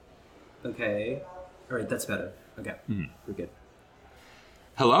Okay. All right, that's better. Okay, We're good.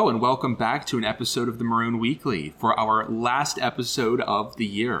 Hello and welcome back to an episode of the Maroon Weekly for our last episode of the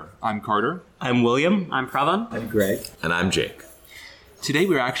year. I'm Carter. I'm William. I'm Pravan. I'm Greg. And I'm Jake. Today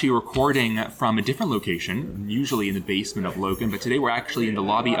we're actually recording from a different location, usually in the basement of Logan, but today we're actually in the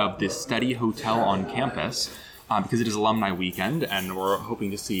lobby of the Study Hotel on campus because it is alumni weekend and we're hoping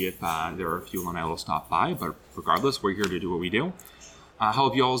to see if there are a few alumni that will stop by, but regardless, we're here to do what we do. How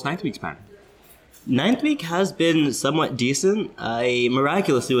have y'all's ninth week's been? Ninth week has been somewhat decent. I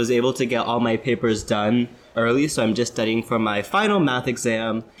miraculously was able to get all my papers done early, so I'm just studying for my final math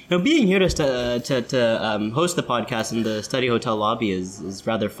exam. Being here to host the podcast in the Study Hotel lobby is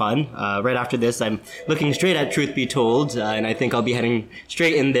rather fun. Right after this, I'm looking straight at Truth Be Told, and I think I'll be heading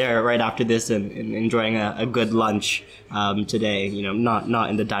straight in there right after this and enjoying a good lunch today, not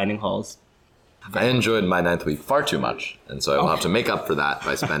in the dining halls. I enjoyed my ninth week far too much, and so I will have to make up for that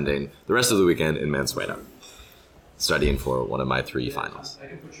by spending the rest of the weekend in Mansueto, studying for one of my 3 finals.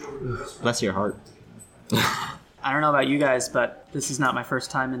 Bless your heart. I don't know about you guys, but this is not my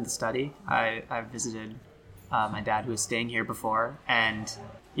first time in the study. I visited my dad who was staying here before, and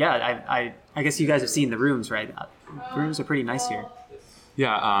yeah, I guess you guys have seen the rooms, right? The rooms are pretty nice here.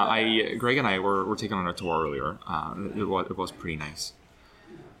 Yeah, Greg and I were taking on a tour earlier. It was pretty nice.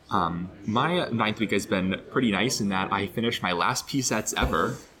 My ninth week has been pretty nice in that I finished my last P-Sets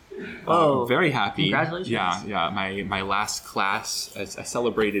ever. Oh, very happy. Congratulations. Yeah. My last class, I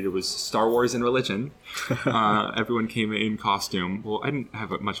celebrated, it was Star Wars and Religion. Everyone came in costume. Well, I didn't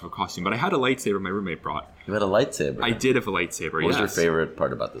have much of a costume, but I had a lightsaber my roommate brought. You had a lightsaber? I did have a lightsaber, What was your favorite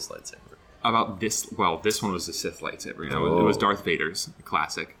part about this lightsaber? This one was the Sith lightsaber. It was Darth Vader's,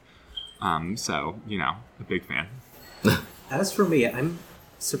 classic. So, a big fan. As for me, I'm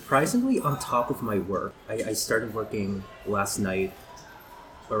surprisingly on top of my work. I started working last night.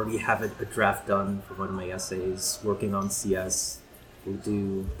 Already have a draft done for one of my essays, working on CS. We'll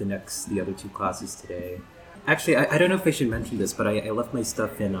do the other 2 classes today. Actually, I don't know if I should mention this, but I left my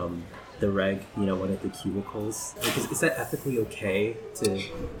stuff in the reg, one of the cubicles. Is that ethically okay to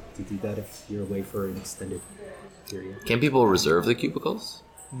do that if you're away for an extended period? Can people reserve the cubicles?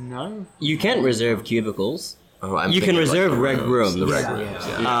 No. You can't reserve cubicles. Oh, I'm You can thinking reserve the reg rooms. The reg rooms,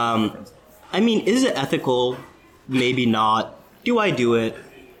 yeah. Is it ethical? Maybe not. Do I do it?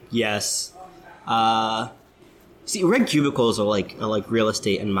 Yes. See, reg cubicles are like real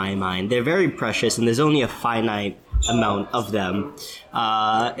estate in my mind. They're very precious, and there's only a finite amount of them.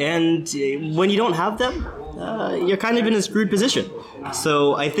 And when you don't have them, you're kind of in a screwed position.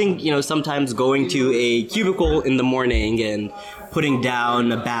 So I think, sometimes going to a cubicle in the morning and putting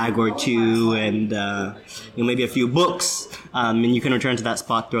down a bag or 2 and maybe a few books, and you can return to that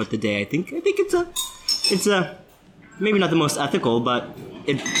spot throughout the day. I think it's a maybe not the most ethical, but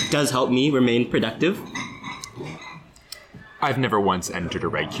it does help me remain productive. I've never once entered a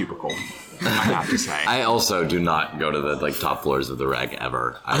reg cubicle, I have to say. I also do not go to the top floors of the reg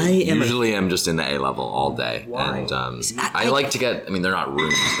ever. I usually am just in the A level all day. Why? And I like to get, they're not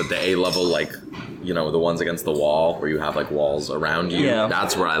rooms, but the A level, the ones against the wall where you have walls around you. Yeah.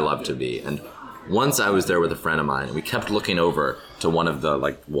 That's where I love to be. And once I was there with a friend of mine, and we kept looking over to one of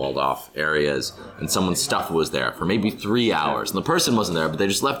the walled off areas, and someone's stuff was there for maybe 3 hours, and the person wasn't there, but they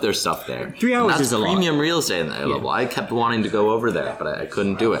just left their stuff there. 3 hours and is a lot. That's premium real estate in the A level. I kept wanting to go over there, but I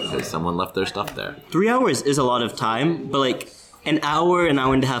couldn't do it because someone left their stuff there. 3 hours is a lot of time, but an hour and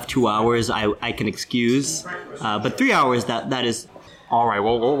a half, 2 hours, I can excuse. But 3 hours, that is. All right,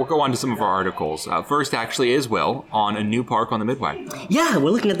 well, we'll go on to some of our articles. First, actually, is Will on a new park on the Midway. Yeah,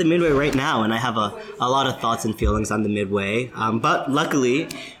 we're looking at the Midway right now, and I have a lot of thoughts and feelings on the Midway. But luckily,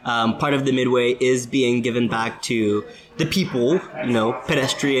 part of the Midway is being given back to the people,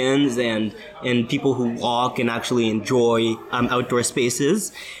 pedestrians and people who walk and actually enjoy outdoor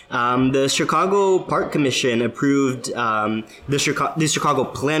spaces. The Chicago Park Commission approved the Chicago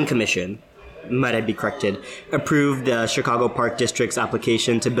Plan Commission. Might I be corrected, approved the Chicago Park District's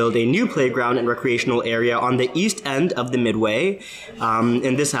application to build a new playground and recreational area on the east end of the Midway,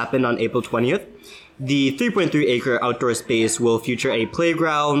 and this happened on April 20th. The 3.3-acre outdoor space will feature a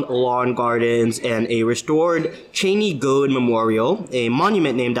playground, lawn gardens, and a restored Cheney Goad Memorial, a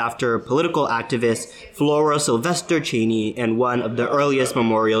monument named after political activist Flora Sylvester Cheney and one of the earliest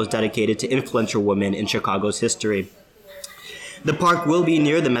memorials dedicated to influential women in Chicago's history. The park will be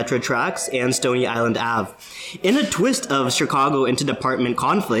near the Metro tracks and Stony Island Ave. In a twist of Chicago interdepartment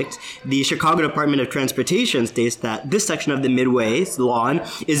conflict, the Chicago Department of Transportation states that this section of the Midway's lawn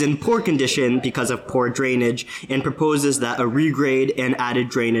is in poor condition because of poor drainage and proposes that a regrade and added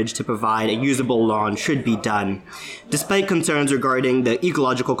drainage to provide a usable lawn should be done. Despite concerns regarding the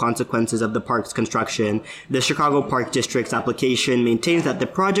ecological consequences of the park's construction, the Chicago Park District's application maintains that the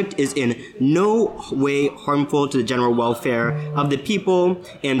project is in no way harmful to the general welfare of the people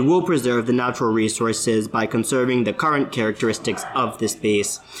and will preserve the natural resources by conserving the current characteristics of the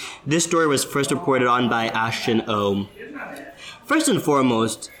space. This story was first reported on by Ashton O. First and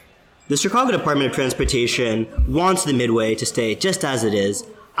foremost, the Chicago Department of Transportation wants the Midway to stay just as it is.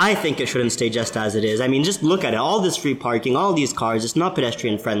 I think it shouldn't stay just as it is. I mean, just look at it. All this free parking, all these cars, it's not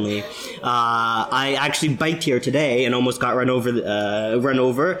pedestrian friendly. I actually biked here today and almost got run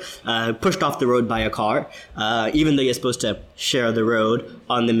over, pushed off the road by a car, even though you're supposed to share the road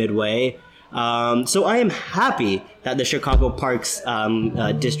on the Midway. So I am happy that the Chicago Parks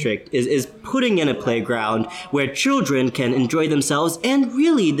District is putting in a playground where children can enjoy themselves, and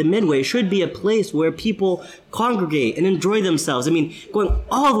really the Midway should be a place where people congregate and enjoy themselves. I mean, going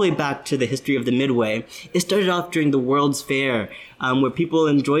all the way back to the history of the Midway, it started off during the World's Fair, where people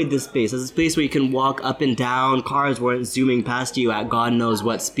enjoyed this space. It's a space where you can walk up and down, cars weren't zooming past you at God knows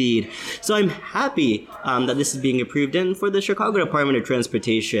what speed. So I'm happy that this is being approved, and for the Chicago Department of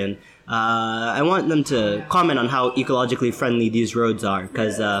Transportation, I want them to comment on how ecologically friendly these roads are,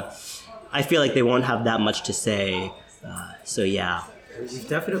 because I feel like they won't have that much to say. So yeah. We've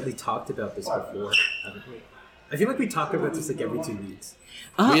definitely talked about this before, haven't we? I feel like we talk about this like every 2 weeks.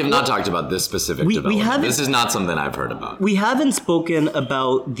 We have not talked about this specific development. This is not something I've heard about. We haven't spoken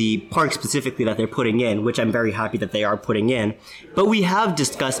about the park specifically that they're putting in, which I'm very happy that they are putting in. But we have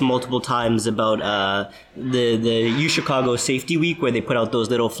discussed multiple times about the UChicago Safety Week, where they put out those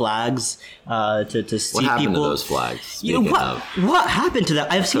little flags to see people. What happened to those flags? What happened to them?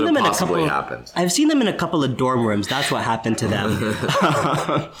 I've seen them in a couple. I've seen them in a couple of dorm rooms. That's what happened to them.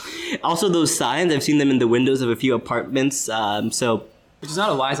 Also, those signs, I've seen them in the windows of a few apartments. Which is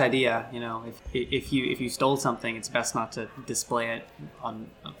not a wise idea, you know. If you stole something, it's best not to display it on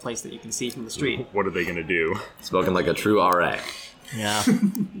a place that you can see from the street. What are they going to do? Spoken like a true RA. Yeah.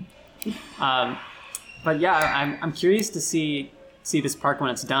 But yeah, I'm curious to see this park when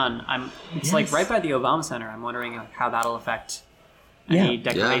it's done. It's like right by the Obama Center. I'm wondering how that'll affect any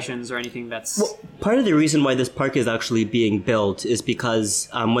decorations or anything that's... Well, part of the reason why this park is actually being built is because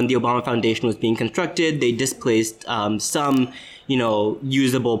when the Obama Foundation was being constructed, they displaced some,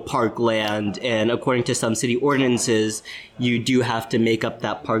 usable park land, and according to some city ordinances, you do have to make up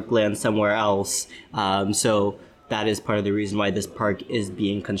that park land somewhere else. So that is part of the reason why this park is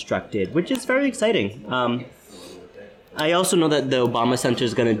being constructed, which is very exciting. I also know that the Obama Center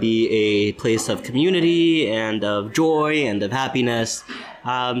is going to be a place of community and of joy and of happiness.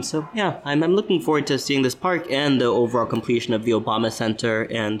 So yeah, I'm looking forward to seeing this park and the overall completion of the Obama Center.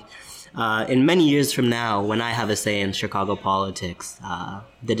 And in many years from now, when I have a say in Chicago politics,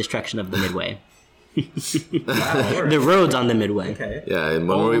 the destruction of the Midway. The roads on the Midway. Okay. Yeah, and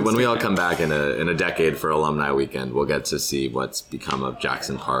when we all come back in a decade for Alumni Weekend, we'll get to see what's become of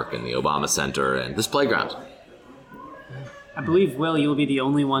Jackson Park and the Obama Center and this playground. I believe, Will, you'll be the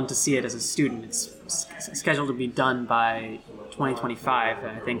only one to see it as a student. It's scheduled to be done by 2025,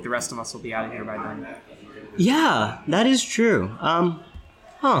 and I think the rest of us will be out of here by then. Yeah, that is true.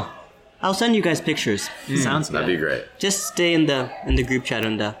 I'll send you guys pictures. Sounds good. That'd be great. Just stay in the group chat,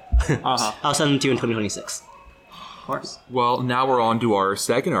 and I'll send them to you in 2026. Of course. Well, now we're on to our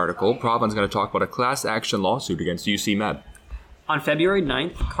second article. Pravan's going to talk about a class action lawsuit against UC Med. On February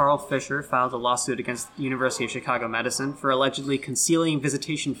 9th, Carl Fisher filed a lawsuit against the University of Chicago Medicine for allegedly concealing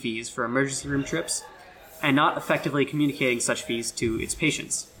visitation fees for emergency room trips and not effectively communicating such fees to its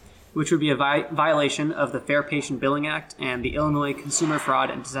patients, which would be a violation of the Fair Patient Billing Act and the Illinois Consumer Fraud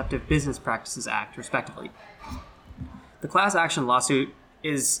and Deceptive Business Practices Act, respectively. The class action lawsuit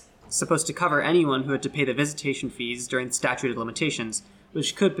is supposed to cover anyone who had to pay the visitation fees during the statute of limitations,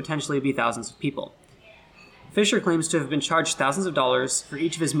 which could potentially be thousands of people. Fisher claims to have been charged thousands of dollars for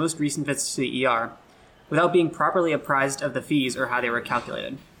each of his most recent visits to the ER, without being properly apprised of the fees or how they were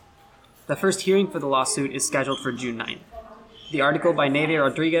calculated. The first hearing for the lawsuit is scheduled for June 9th. The article by Neve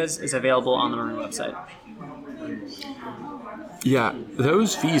Rodriguez is available on the Maroon website. Yeah,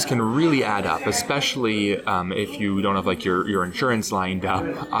 those fees can really add up, especially if you don't have your insurance lined up.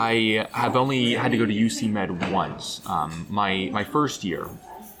 I have only had to go to UC Med once. My first year,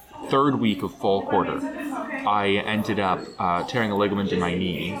 third week of fall quarter, I ended up tearing a ligament in my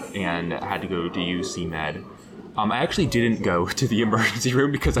knee and had to go to UC Med. I actually didn't go to the emergency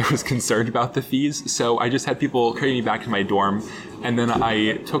room because I was concerned about the fees. So I just had people carry me back to my dorm. And then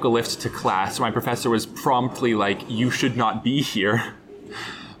I took a lift to class. My professor was promptly like, "You should not be here."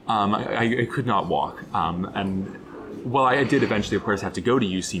 I could not walk. I did eventually, of course, have to go to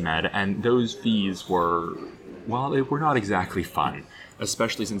UC Med. And those fees were, they were not exactly fun.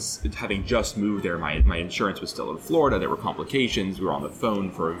 Especially since having just moved there, my insurance was still in Florida. There were complications. We were on the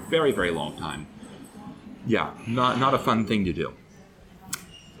phone for a very, very long time. Yeah, not a fun thing to do.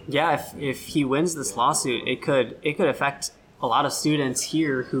 Yeah, if he wins this lawsuit, it could affect a lot of students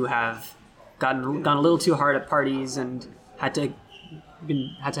here who have gone a little too hard at parties and had to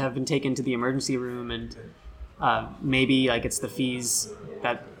have been taken to the emergency room, and maybe like it's the fees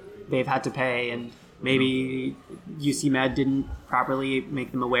that they've had to pay, and maybe UC Med didn't properly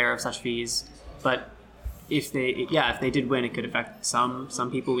make them aware of such fees. But if they did win, it could affect some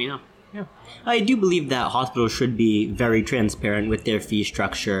people we know. Yeah. I do believe that hospitals should be very transparent with their fee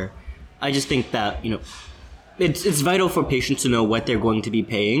structure. I just think that, it's vital for patients to know what they're going to be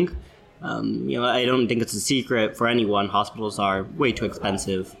paying. I don't think it's a secret for anyone. Hospitals are way too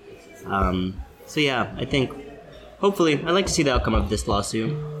expensive. I think, hopefully, I'd like to see the outcome of this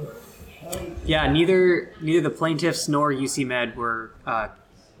lawsuit. Yeah, neither the plaintiffs nor UC Med were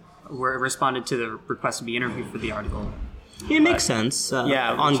responded to the request to be interviewed for the article. It makes sense. Ongoing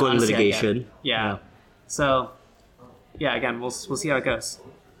honestly, litigation. Yeah. So, again, we'll see how it goes.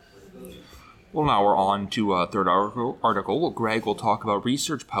 Well, now we're on to a third article. Greg will talk about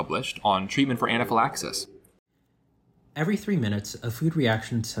research published on treatment for anaphylaxis. Every 3 minutes, a food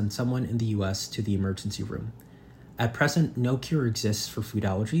reaction sends someone in the U.S. to the emergency room. At present, no cure exists for food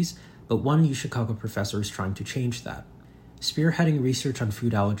allergies, but one UChicago professor is trying to change that. Spearheading research on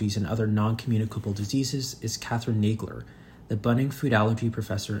food allergies and other non-communicable diseases is Catherine Nagler, the budding food allergy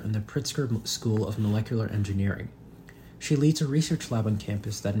professor in the Pritzker School of Molecular Engineering. She leads a research lab on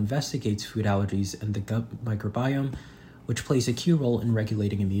campus that investigates food allergies and the gut microbiome, which plays a key role in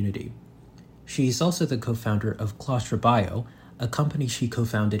regulating immunity. She is also the co-founder of Claustra Bio, a company she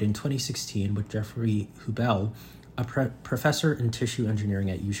co-founded in 2016 with Jeffrey Hubel, a professor in tissue engineering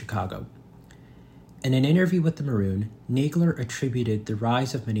at UChicago. In an interview with the Maroon, Nagler attributed the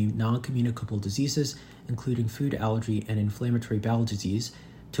rise of many non-communicable diseases, including food allergy and inflammatory bowel disease,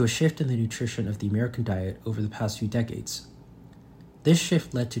 to a shift in the nutrition of the American diet over the past few decades. This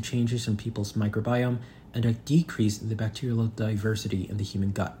shift led to changes in people's microbiome and a decrease in the bacterial diversity in the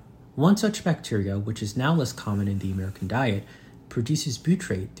human gut. One such bacteria, which is now less common in the American diet, produces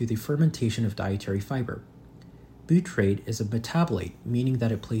butyrate through the fermentation of dietary fiber. Butyrate is a metabolite, meaning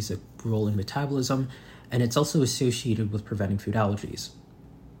that it plays a role in metabolism, and it's also associated with preventing food allergies.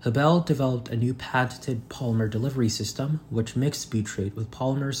 Hubel developed a new patented polymer delivery system, which mixed butyrate with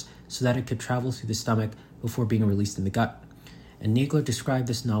polymers so that it could travel through the stomach before being released in the gut. And Nagler described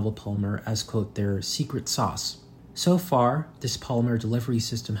this novel polymer as, quote, their secret sauce. So far, this polymer delivery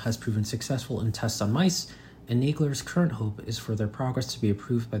system has proven successful in tests on mice, and Nagler's current hope is for their progress to be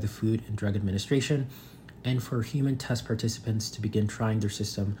approved by the Food and Drug Administration, and for human test participants to begin trying their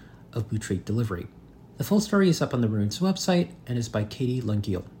system of butyrate delivery. The full story is up on the Maroon's website and is by Katie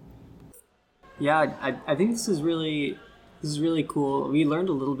Lungiel. Yeah, I think this is really cool. We learned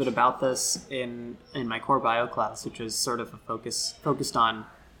a little bit about this in my core bio class, which was sort of focused on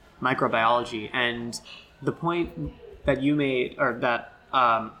microbiology, and the point that you made, or that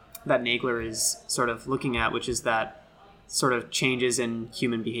Nagler is sort of looking at, which is that sort of changes in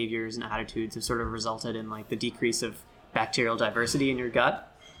human behaviors and attitudes have sort of resulted in like the decrease of bacterial diversity in your gut.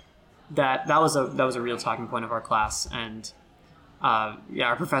 That was a real talking point of our class, and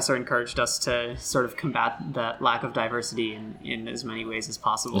our professor encouraged us to sort of combat that lack of diversity in as many ways as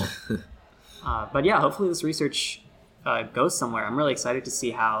possible. But yeah, hopefully this research goes somewhere. I'm really excited to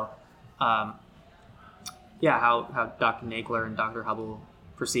see how Dr. Nagler and Dr. Hubble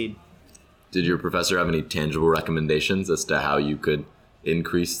proceed. Did your professor have any tangible recommendations as to how you could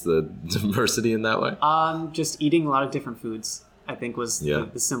increase the diversity in that way? Just eating a lot of different foods, I think, was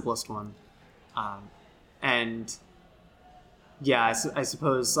the simplest one. I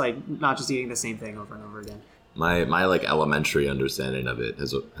suppose like not just eating the same thing over and over again. My like elementary understanding of it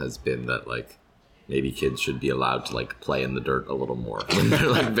has been that like maybe kids should be allowed to like play in the dirt a little more when they're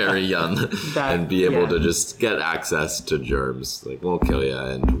like very young and be able to just get access to germs. Like won't kill you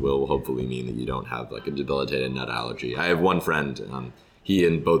and will hopefully mean that you don't have like a debilitating nut allergy. I have one friend, he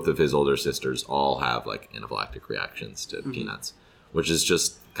and both of his older sisters all have like anaphylactic reactions to peanuts, which is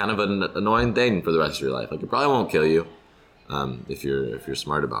just kind of an annoying thing for the rest of your life. Like it probably won't kill you if you're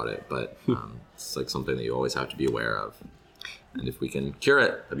smart about it, but it's like something that you always have to be aware of. And if we can cure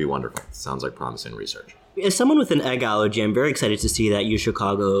it, that'd be wonderful. Sounds like promising research. As someone with an egg allergy, I'm very excited to see that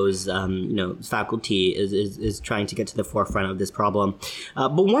UChicago's faculty is trying to get to the forefront of this problem.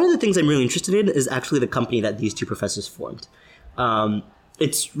 But one of the things I'm really interested in is actually the company that these two professors formed.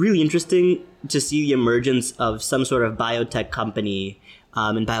 It's really interesting to see the emergence of some sort of biotech company,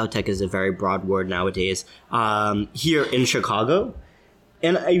 and biotech is a very broad word nowadays, here in Chicago.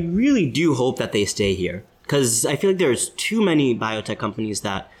 And I really do hope that they stay here, because I feel like there's too many biotech companies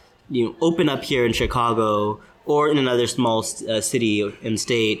that open up here in Chicago or in another small city and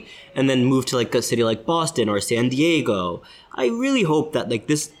state, and then move to like a city like Boston or San Diego. I really hope that like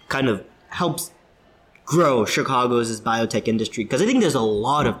this kind of helps grow Chicago's biotech industry, because I think there's a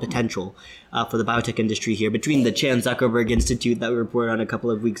lot of potential for the biotech industry here between the Chan Zuckerberg Institute that we reported on a couple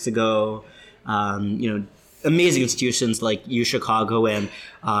of weeks ago, amazing institutions like UChicago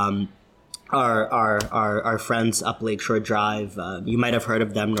and our friends up Lakeshore Drive. You might have heard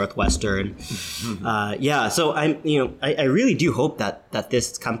of them, Northwestern. So I really do hope that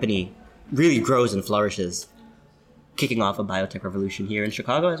this company really grows and flourishes, kicking off a biotech revolution here in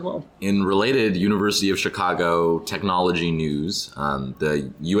Chicago as well. In related University of Chicago technology news,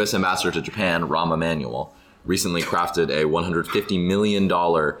 the U.S. ambassador to Japan, Rahm Emanuel, recently crafted a $150 million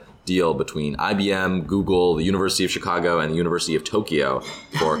deal between IBM, Google, the University of Chicago, and the University of Tokyo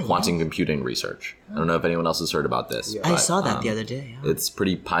for quantum computing research. I don't know if anyone else has heard about this. I saw that the other day. Yeah. It's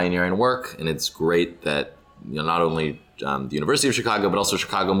pretty pioneering work, and it's great that not only the University of Chicago, but also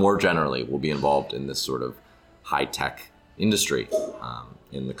Chicago more generally will be involved in this sort of high-tech industry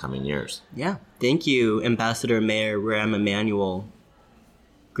in the coming years. Yeah. Thank you, Ambassador Mayor Rahm Emanuel.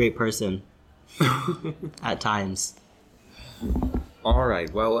 Great person. At times. All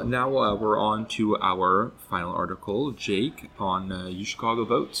right. Well, now we're on to our final article, Jake, on UChicago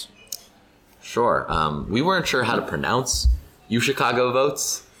votes. Sure. We weren't sure how to pronounce UChicago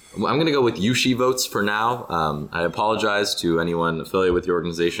votes. I'm going to go with Uchi votes for now. I apologize to anyone affiliated with the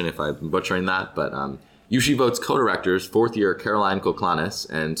organization if I'm butchering that, but Uchi votes co-directors, fourth year Caroline Koklanis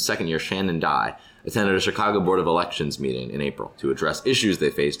and second year Shannon Dye attended a Chicago Board of Elections meeting in April to address issues they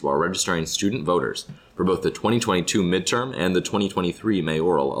faced while registering student voters for both the 2022 midterm and the 2023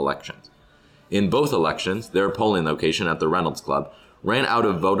 mayoral elections. In both elections, their polling location at the Reynolds Club ran out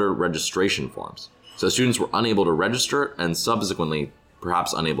of voter registration forms, so students were unable to register and subsequently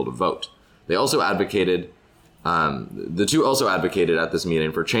perhaps unable to vote. They also advocated, the two also advocated at this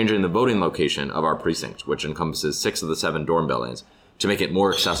meeting for changing the voting location of our precinct, which encompasses 6 of the 7 dorm buildings, to make it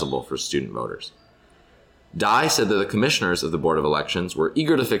more accessible for student voters. Dye said that the commissioners of the Board of Elections were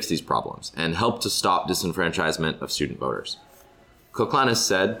eager to fix these problems and help to stop disenfranchisement of student voters. Koklanis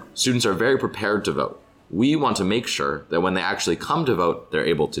said, "Students are very prepared to vote. We want to make sure that when they actually come to vote, they're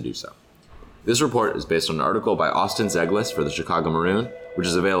able to do so." This report is based on an article by Austin Zeglis for the Chicago Maroon, which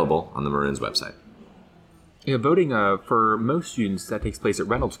is available on the Maroon's website. Yeah, voting for most students, that takes place at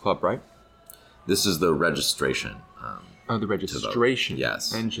Reynolds Club, right? This is the registration. The registration.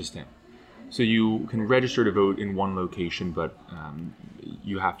 Yes. Interesting. So you can register to vote in one location, but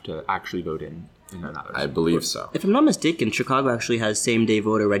you have to actually vote in another. I believe so. If I'm not mistaken, Chicago actually has same-day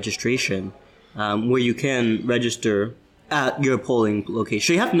voter registration, where you can register at your polling location.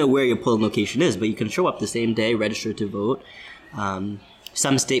 So you have to know where your polling location is, but you can show up the same day, register to vote.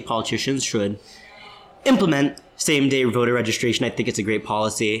 Some state politicians should implement same-day voter registration. I think it's a great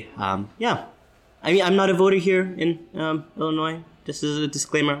policy. Yeah. I mean, I'm not a voter here in Illinois. This is a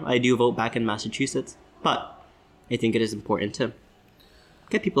disclaimer. I do vote back in Massachusetts, but I think it is important to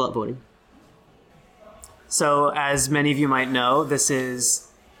get people out voting. So, as many of you might know, this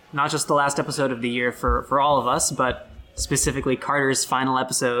is not just the last episode of the year for all of us, but specifically Carter's final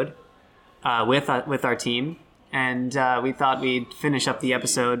episode with our team. And we thought we'd finish up the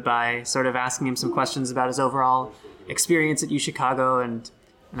episode by sort of asking him some questions about his overall experience at UChicago and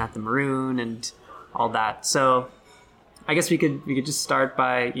at the Maroon and all that. So I guess we could just start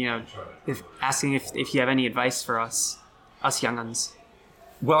by, asking if you have any advice for us young'uns.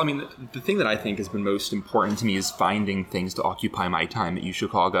 Well, I mean, the thing that I think has been most important to me is finding things to occupy my time at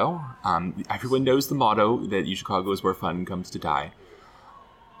UChicago. Everyone knows the motto that UChicago is where fun comes to die.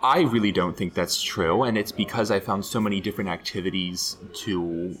 I really don't think that's true, and it's because I found so many different activities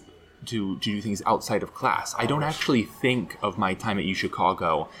to do things outside of class. I don't actually think of my time at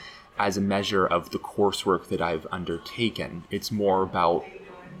UChicago as a measure of the coursework that I've undertaken. It's more about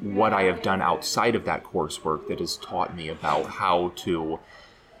what I have done outside of that coursework that has taught me about how to,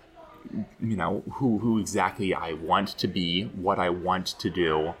 who exactly I want to be, what I want to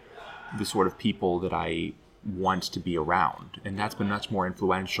do, the sort of people that I want to be around. And that's been much more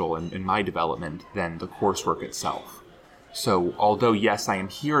influential in my development than the coursework itself. So although, yes, I am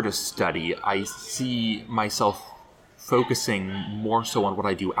here to study, I see myself focusing more so on what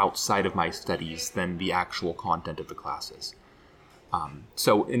I do outside of my studies than the actual content of the classes.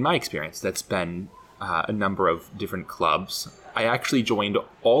 So in my experience, that's been a number of different clubs. I actually joined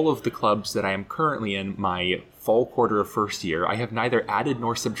all of the clubs that I am currently in my fall quarter of first year. I have neither added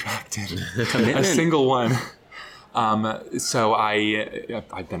nor subtracted a single one. So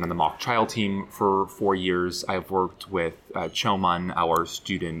I've been on the mock trial team for 4 years. I've worked with Choman, our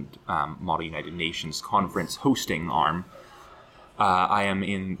student Model United Nations conference hosting arm. I am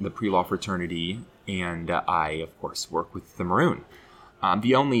in the pre-law fraternity, and I, of course, work with the Maroon.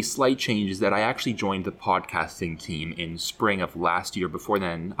 The only slight change is that I actually joined the podcasting team in spring of last year. Before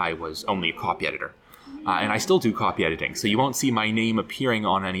then, I was only a copy editor. And I still do copy editing, so you won't see my name appearing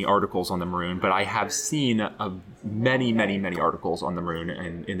on any articles on the Maroon, but I have seen many, many, many articles on the Maroon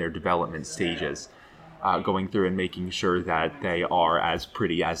in their development stages, going through and making sure that they are as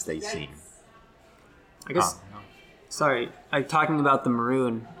pretty as they seem. I guess, talking about the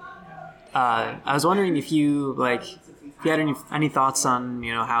Maroon, I was wondering if you had any thoughts on,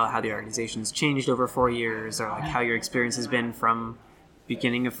 how the organization's changed over 4 years, or like how your experience has been from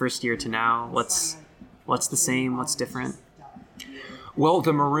beginning of first year to now. What's the same? What's different? Well,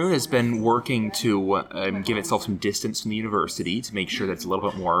 the Maroon has been working to give itself some distance from the university to make sure that it's a little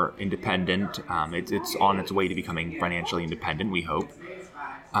bit more independent. It's on its way to becoming financially independent, we hope.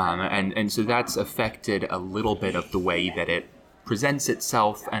 And so that's affected a little bit of the way that it presents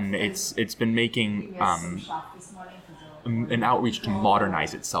itself, and it's been making an outreach to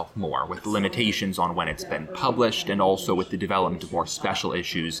modernize itself more, with limitations on when it's been published, and also with the development of more special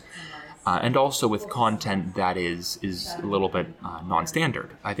issues. And also with content that is a little bit non-standard.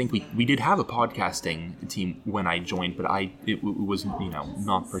 I think we did have a podcasting team when I joined, but it was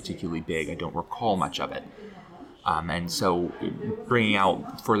not particularly big. I don't recall much of it. And so bringing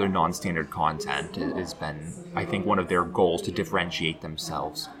out further non-standard content has been, I think, one of their goals to differentiate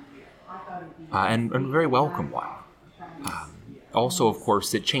themselves. And a very welcome one. Also, of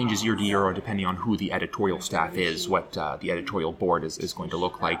course, it changes year to year depending on who the editorial staff is, what the editorial board is going to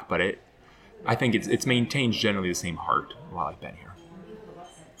look like, but I think it's maintained generally the same heart while I've been here.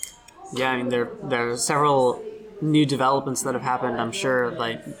 Yeah, I mean, there are several new developments that have happened. I'm sure,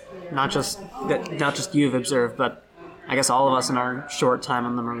 not just you've observed, but I guess all of us in our short time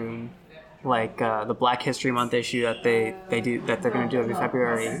on the Maroon, the Black History Month issue that they're going to do every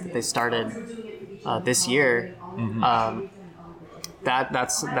February, that they started this year. Mm-hmm.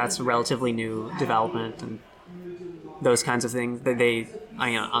 That's a relatively new development, and those kinds of things that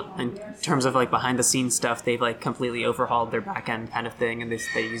in terms of behind the scenes stuff, they've completely overhauled their back end kind of thing, and they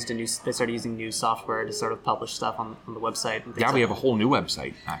started using new software to sort of publish stuff on the website. And we have a whole new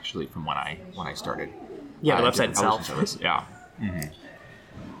website actually from when I started. Yeah, the website itself. Yeah. Mm-hmm.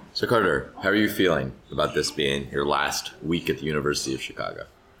 So Carter, how are you feeling about this being your last week at the University of Chicago?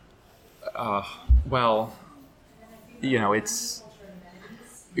 Well,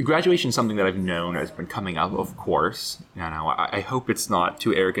 graduation is something that I've known has been coming up, of course. I hope it's not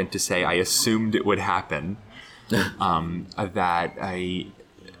too arrogant to say I assumed it would happen. That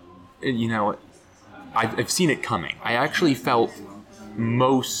I've seen it coming. I actually felt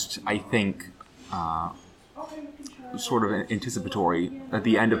most, I think, sort of anticipatory at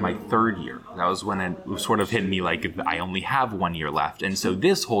the end of my third year. That was when it sort of hit me I only have 1 year left. And so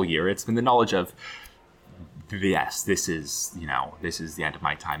this whole year, it's been the knowledge of, yes, this is the end of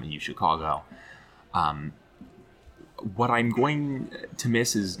my time in UChicago. What I'm going to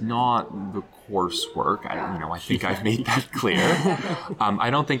miss is not the coursework. I think I've made that clear. I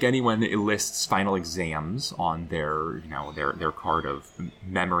don't think anyone lists final exams on their card of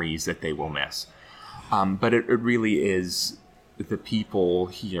memories that they will miss. But it really is the people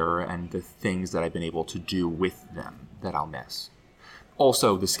here and the things that I've been able to do with them that I'll miss.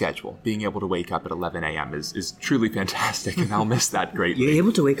 Also, the schedule. Being able to wake up at 11 a.m. is truly fantastic, and I'll miss that greatly. You're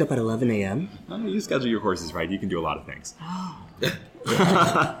able to wake up at 11 a.m.? You schedule your courses right. You can do a lot of things.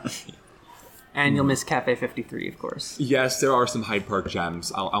 And you'll miss Cafe 53, of course. Yes, there are some Hyde Park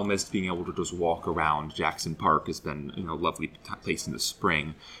gems. I'll miss being able to just walk around. Jackson Park has been a lovely place in the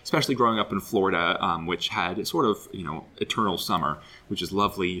spring, especially growing up in Florida, which had sort of eternal summer, which is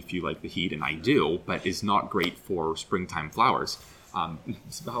lovely if you like the heat, and I do, but is not great for springtime flowers. I'll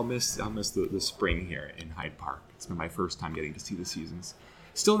miss the spring here in Hyde Park. It's been my first time getting to see the seasons.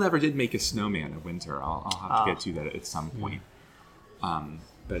 Still never did make a snowman in winter. I'll have to get to that at some point.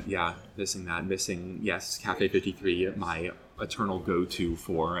 But yeah, missing, yes, Cafe 53, my eternal go-to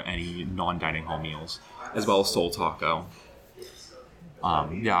for any non-dining hall meals, as well as Soul Taco.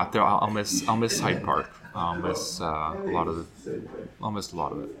 I'll miss Hyde Park. I'll miss I'll miss a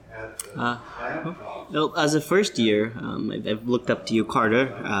lot of it. Well, as a first year, I've looked up to you,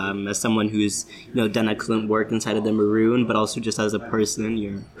 Carter, as someone who's done excellent work inside of the Maroon, but also just as a person.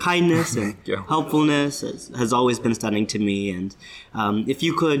 Your kindness and helpfulness has always been stunning to me. And if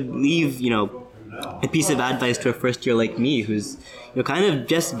you could leave, a piece of advice to a first year like me, who's kind of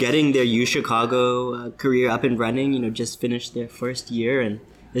just getting their UChicago career up and running, just finished their first year and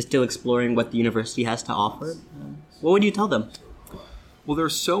is still exploring what the university has to offer, what would you tell them? Well,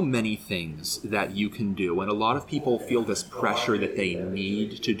 there's so many things that you can do, and a lot of people feel this pressure that they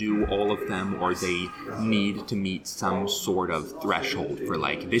need to do all of them, or they need to meet some sort of threshold for,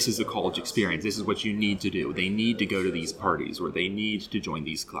 like, this is a college experience, this is what you need to do. They need to go to these parties, or they need to join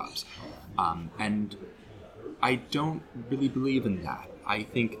these clubs. And I don't really believe in that. I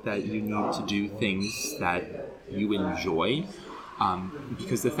think that you need to do things that you enjoy,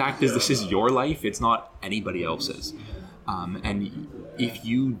 because the fact is, this is your life, it's not anybody else's. And if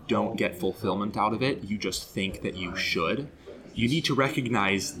you don't get fulfillment out of it, you just think that you should, you need to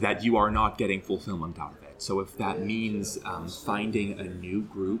recognize that you are not getting fulfillment out of it. So if that means finding a new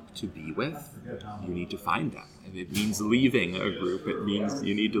group to be with, you need to find them. If it means leaving a group, it means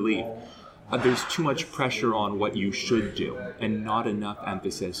you need to leave. There's too much pressure on what you should do and not enough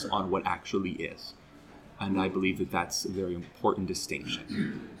emphasis on what actually is. And I believe that that's a very important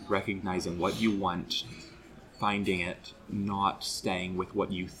distinction. Recognizing what you want, finding it, not staying with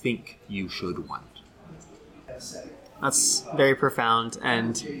what you think you should want. That's very profound,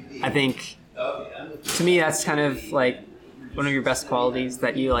 and I think, to me, that's kind of like one of your best qualities,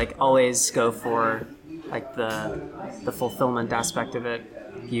 that you always go for the fulfillment aspect of it.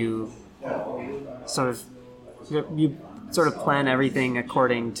 You sort of plan everything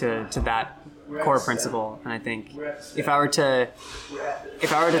according to that core principle. And I think if I were to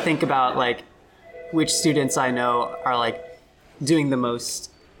think about which students I know are doing the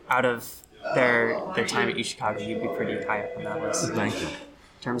most out of their time at UChicago, you'd be pretty high up on that list. Thank you. In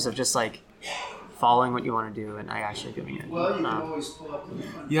terms of just following what you want to do and actually doing it.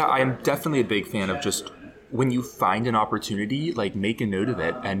 Yeah, I am definitely a big fan of just, when you find an opportunity, make a note of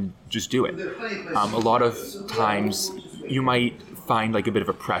it and just do it. A lot of times you might find a bit of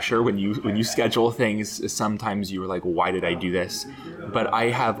a pressure when you schedule things. Sometimes you're like, why did I do this? But I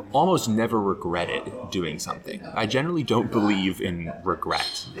have almost never regretted doing something. I generally don't believe in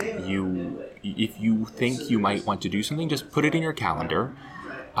regret. If you think you might want to do something, just put it in your calendar,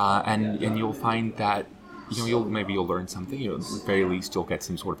 and you'll find that you'll learn something. At the very least, you'll get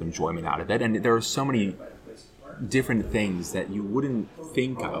some sort of enjoyment out of it. And there are so many different things that you wouldn't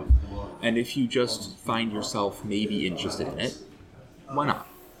think of. And if you just find yourself maybe interested in it, why not?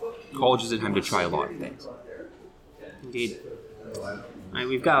 College is a time to try a lot of things. Indeed. All right,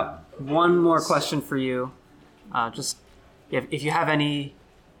 we've got one more question for you. Just if you have any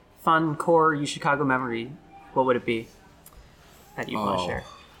fun core UChicago memory, what would it be that you want to share?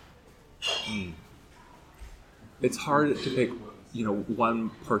 It's hard to pick, one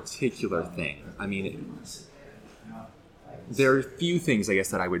particular thing. I mean, there are a few things, I guess,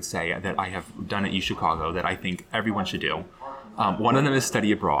 that I would say that I have done at UChicago that I think everyone should do. One of them is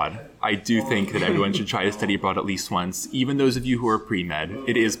study abroad. I do think that everyone should try to study abroad at least once. Even those of you who are pre-med,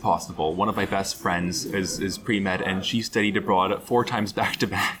 it is possible. One of my best friends is pre-med, and she studied abroad 4 times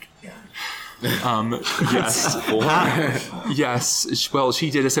back-to-back. Yes. Yes. Well, she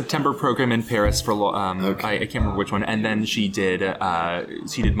did a September program in Paris for I can't remember which one, and then she did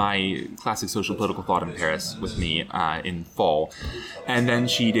my classic social political thought in Paris with me in fall, and then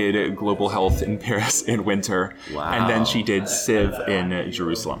she did global health in Paris in winter, and then she did Civ in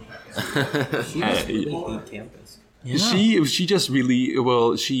Jerusalem. Campus. Yeah. She just really,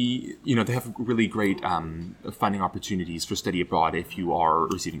 they have really great funding opportunities for study abroad if you are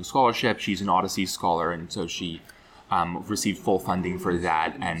receiving a scholarship. She's an Odyssey scholar, and so she received full funding for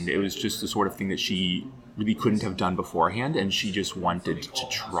that, and it was just the sort of thing that she really couldn't have done beforehand, and she just wanted to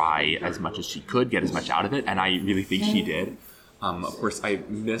try as much as she could, get as much out of it, and I really think she did. Of course, I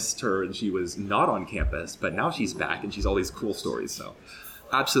missed her, and she was not on campus, but now she's back, and she's all these cool stories, so...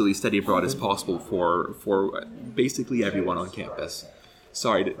 Absolutely, study abroad is possible for basically everyone on campus.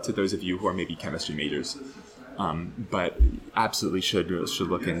 Sorry to those of you who are maybe chemistry majors, but absolutely should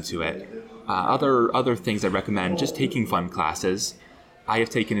look into it. Other things I recommend: just taking fun classes. I have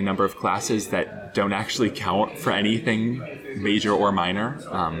taken a number of classes that don't actually count for anything major or minor,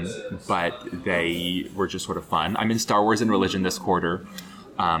 but they were just sort of fun. I'm in Star Wars and Religion this quarter.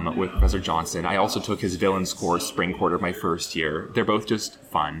 With Professor Johnson. I also took his villains course spring quarter of my first year. They're both just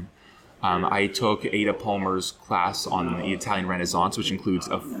fun. I took Ada Palmer's class on the Italian Renaissance, which includes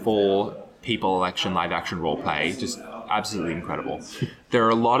a full papal election live action role play. Just absolutely incredible. There are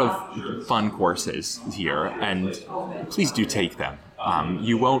a lot of fun courses here, and please do take them.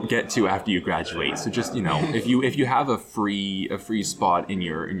 You won't get to after you graduate. So just, if you have a free spot in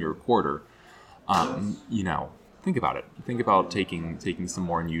your quarter, think about it. Think about taking some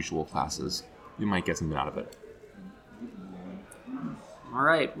more unusual classes. You might get something out of it. All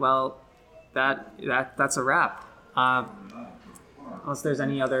right. Well, that's a wrap. Unless there's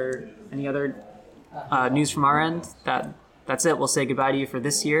any other news from our end, that's it. We'll say goodbye to you for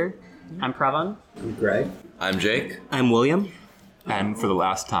this year. I'm Pravan. I'm Greg. I'm Jake. I'm William. And for the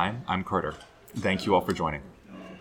last time, I'm Carter. Thank you all for joining.